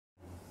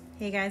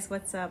Hey guys,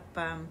 what's up?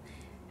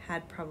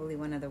 Had probably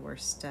one of the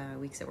worst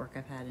weeks at work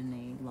I've had in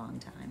a long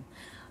time,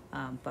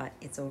 but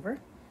it's over.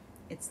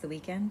 It's the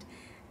weekend,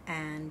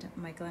 and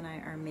Michael and I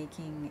are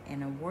making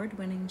an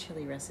award-winning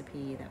chili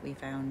recipe that we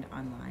found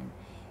online,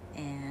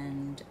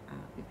 and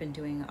we've been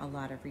doing a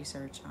lot of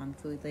research on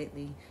food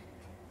lately.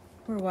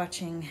 We're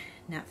watching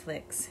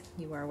Netflix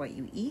You Are What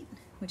You Eat,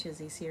 which is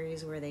a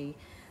series where they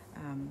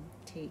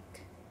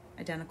take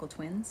identical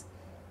twins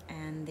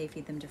and they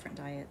feed them different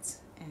diets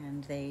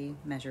and they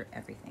measure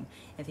everything.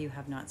 If you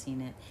have not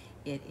seen it,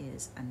 it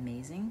is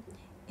amazing.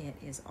 It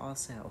is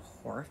also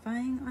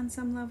horrifying on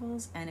some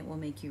levels, and it will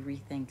make you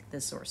rethink the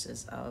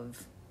sources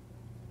of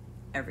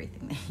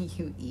everything that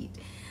you eat.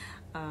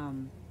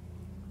 I'm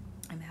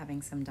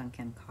having some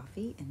Dunkin'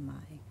 coffee in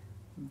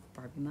my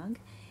Barbie mug,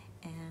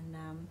 and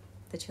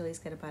the chili's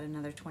got about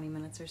another 20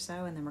 minutes or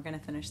so, and then we're going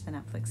to finish the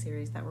Netflix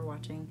series that we're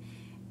watching.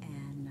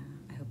 And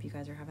I hope you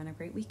guys are having a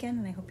great weekend,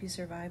 and I hope you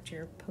survived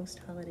your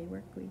post-holiday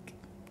work week.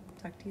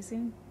 Talk to you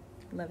soon.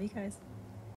 Love you guys.